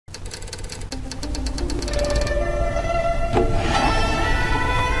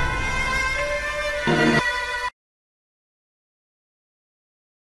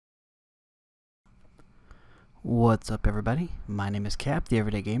What's up, everybody? My name is Cap, the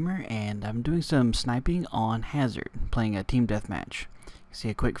Everyday Gamer, and I'm doing some sniping on Hazard, playing a team deathmatch. You see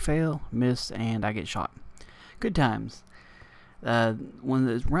a quick fail, miss, and I get shot. Good times. When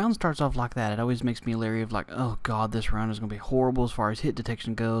the round starts off like that, it always makes me leery of like, oh god, this round is going to be horrible as far as hit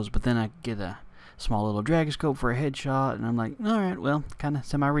detection goes, but then I get a small little drag scope for a headshot, and I'm like, alright, well, kind of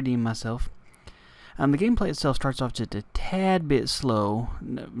semi-redeem myself. The gameplay itself starts off just a tad bit slow.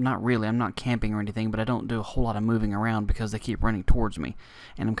 Not really, I'm not camping or anything, but I don't do a whole lot of moving around because they keep running towards me.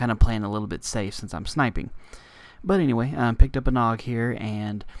 And I'm kind of playing a little bit safe since I'm sniping. But anyway, I picked up a nog here,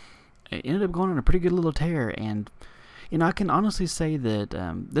 and it ended up going on a pretty good little tear. And, you know, I can honestly say that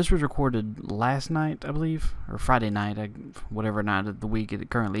this was recorded last night, I believe, or Friday night, whatever night of the week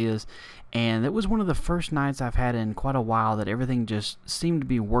it currently is. And it was one of the first nights I've had in quite a while that everything just seemed to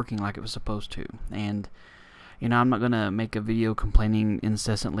be working like it was supposed to. And, you know, I'm not going to make a video complaining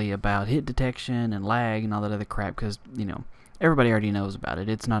incessantly about hit detection and lag and all that other crap because, you know, everybody already knows about it.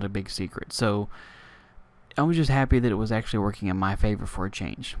 It's not a big secret. So I was just happy that it was actually working in my favor for a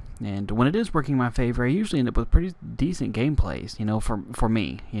change. And when it is working in my favor, I usually end up with pretty decent gameplays, you know, for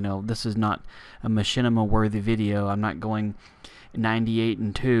me. You know, this is not a machinima-worthy video. I'm not going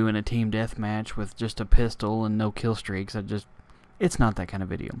 98-2 in a team deathmatch with just a pistol and no kill streaks. It's not that kind of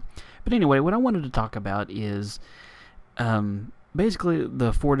video. But anyway, what I wanted to talk about is basically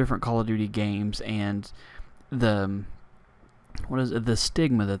the 4 different Call of Duty games and the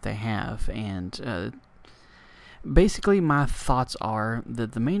stigma that they have. And basically, my thoughts are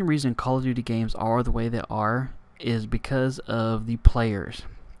that the main reason Call of Duty games are the way they are is because of the players.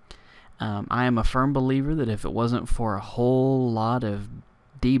 I am a firm believer that if it wasn't for a whole lot of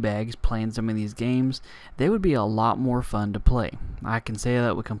D-bags playing some of these games, they would be a lot more fun to play. I can say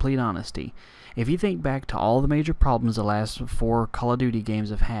that with complete honesty. If you think back to all the major problems the last 4 Call of Duty games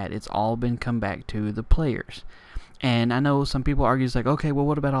have had, it's all been come back to the players. And I know some people argue, it's like, okay, well,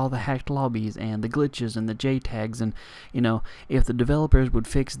 what about all the hacked lobbies and the glitches and the JTags? And, you know, if the developers would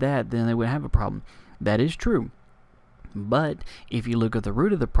fix that, then they would have a problem. That is true. But if you look at the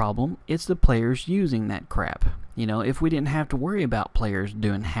root of the problem, it's the players using that crap. You know, if we didn't have to worry about players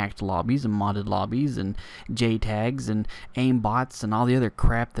doing hacked lobbies and modded lobbies and JTags and aimbots and all the other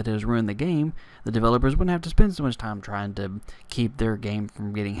crap that has ruined the game, the developers wouldn't have to spend so much time trying to keep their game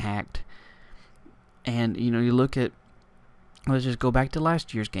from getting hacked. And, you know, you look at, let's just go back to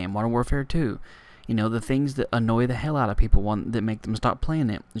last year's game, Modern Warfare 2. You know, the things that annoy the hell out of people, that make them stop playing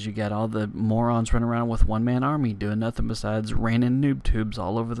it, is you got all the morons running around with one-man army doing nothing besides raining noob tubes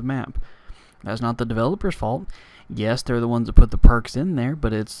all over the map. That's not the developer's fault. Yes, they're the ones that put the perks in there,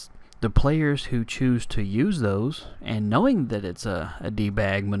 but it's the players who choose to use those, and knowing that it's a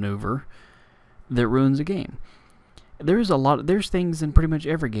debag maneuver, that ruins the game. There's things in pretty much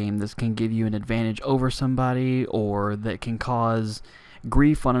every game that can give you an advantage over somebody, or that can cause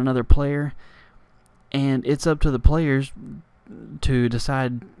grief on another player, and it's up to the players to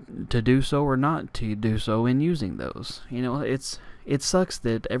decide to do so or not to do so in using those. You know, it sucks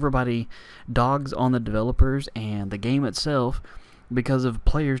that everybody dogs on the developers and the game itself because of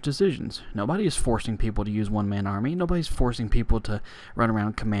players' decisions. Nobody is forcing people to use one-man army. Nobody's forcing people to run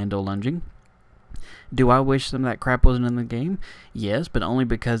around commando lunging. Do I wish some of that crap wasn't in the game? Yes, but only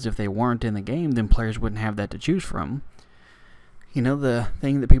because if they weren't in the game, then players wouldn't have that to choose from. You know, the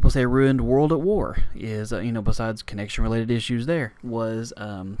thing that people say ruined World at War is, you know, besides connection-related issues there, was,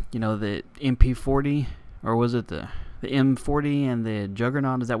 you know, the MP40, or was it the M40 and the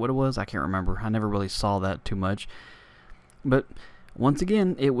Juggernaut? Is that what it was? I can't remember. I never really saw that too much. But once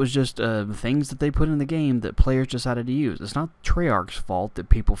again, it was just things that they put in the game that players decided to use. It's not Treyarch's fault that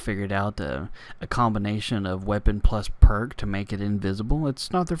people figured out a combination of weapon plus perk to make it invisible. It's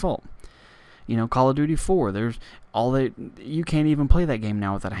not their fault. You know, Call of Duty 4, you can't even play that game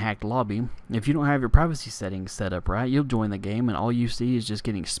now without a hacked lobby. If you don't have your privacy settings set up right, you'll join the game and all you see is just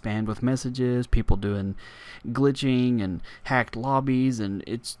getting spammed with messages, people doing glitching and hacked lobbies, and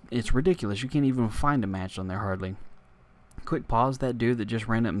it's ridiculous. You can't even find a match on there hardly. Quick pause, that dude that just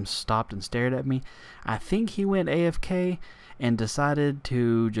ran up and stopped and stared at me, I think he went AFK and decided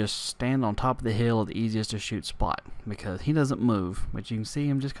to just stand on top of the hill at the easiest to shoot spot because he doesn't move, but you can see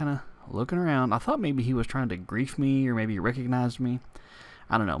him just kind of looking around. I thought maybe he was trying to grief me or maybe he recognized me.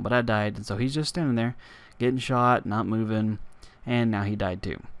 I don't know, but I died, and so he's just standing there getting shot, not moving, and now he died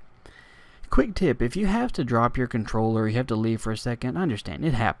too. Quick tip, if you have to drop your controller, you have to leave for a second, I understand,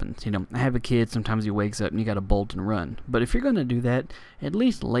 it happens. You know, I have a kid, sometimes he wakes up and you gotta bolt and run. But if you're gonna do that, at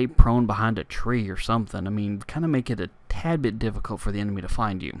least lay prone behind a tree or something. I mean, kind of make it a tad bit difficult for the enemy to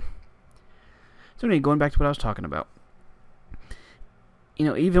find you. So anyway, going back to what I was talking about. You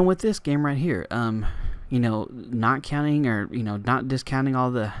know, even with this game right here, not counting or, not discounting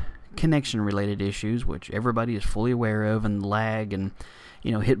all the connection related issues, which everybody is fully aware of, and lag and,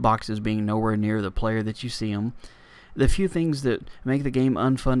 hitboxes being nowhere near the player that you see them. The few things that make the game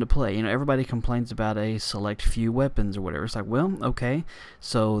unfun to play. Everybody complains about a select few weapons or whatever. It's like, well, okay,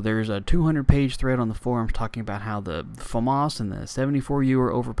 so there's a 200-page thread on the forums talking about how the FAMAS and the 74U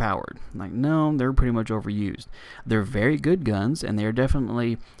are overpowered. Like, no, they're pretty much overused. They're very good guns, and they're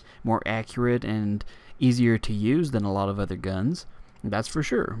definitely more accurate and easier to use than a lot of other guns. That's for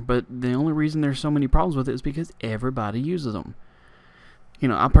sure. But the only reason there's so many problems with it is because everybody uses them.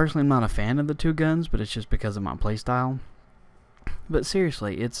 I personally am not a fan of the two guns, but it's just because of my playstyle. But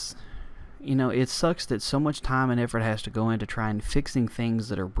seriously, it sucks that so much time and effort has to go into trying fixing things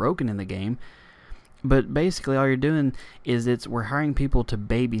that are broken in the game. But basically, all you're doing is we're hiring people to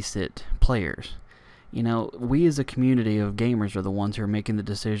babysit players. We as a community of gamers are the ones who are making the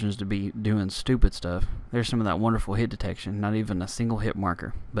decisions to be doing stupid stuff. There's some of that wonderful hit detection, not even a single hit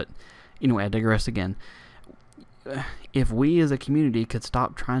marker. But anyway, I digress again. If we as a community could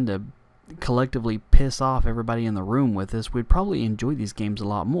stop trying to collectively piss off everybody in the room with us, we'd probably enjoy these games a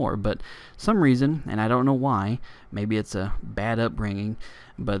lot more. But some reason, and I don't know why, maybe it's a bad upbringing,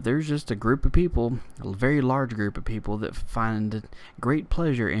 but there's just a group of people, a very large group of people, that find great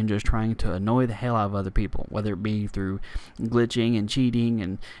pleasure in just trying to annoy the hell out of other people, whether it be through glitching and cheating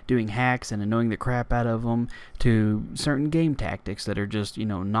and doing hacks and annoying the crap out of them, to certain game tactics that are just,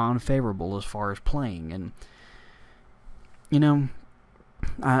 non-favorable as far as playing. And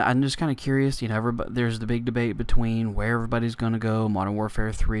I'm just kind of curious. There's the big debate between where everybody's going to go, Modern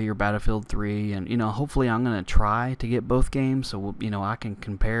Warfare 3 or Battlefield 3, and hopefully I'm going to try to get both games so I can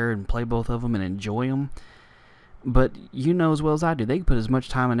compare and play both of them and enjoy them. But as well as I do, they can put as much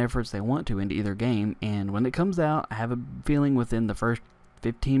time and effort as they want to into either game, and when it comes out, I have a feeling within the first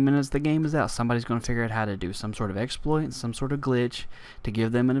 15 minutes the game is out, somebody's going to figure out how to do some sort of exploit, some sort of glitch to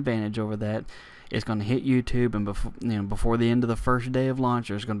give them an advantage over that. It's going to hit YouTube, and before the end of the first day of launch,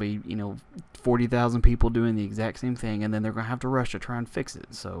 there's going to be 40,000 people doing the exact same thing, and then they're going to have to rush to try and fix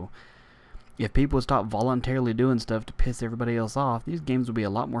it. So if people would stop voluntarily doing stuff to piss everybody else off, these games will be a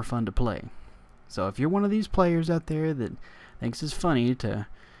lot more fun to play. So if you're one of these players out there that thinks it's funny to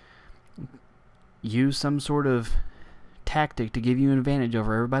use some sort of tactic to give you an advantage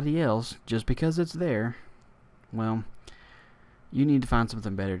over everybody else just because it's there, well, you need to find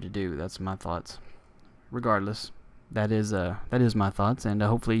something better to do. That's my thoughts. Regardless, that is my thoughts, and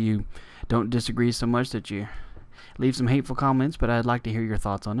hopefully you don't disagree so much that you leave some hateful comments, but I'd like to hear your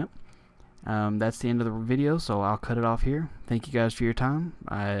thoughts on it. That's the end of the video, so I'll cut it off here. Thank you guys for your time.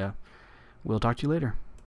 I will talk to you later.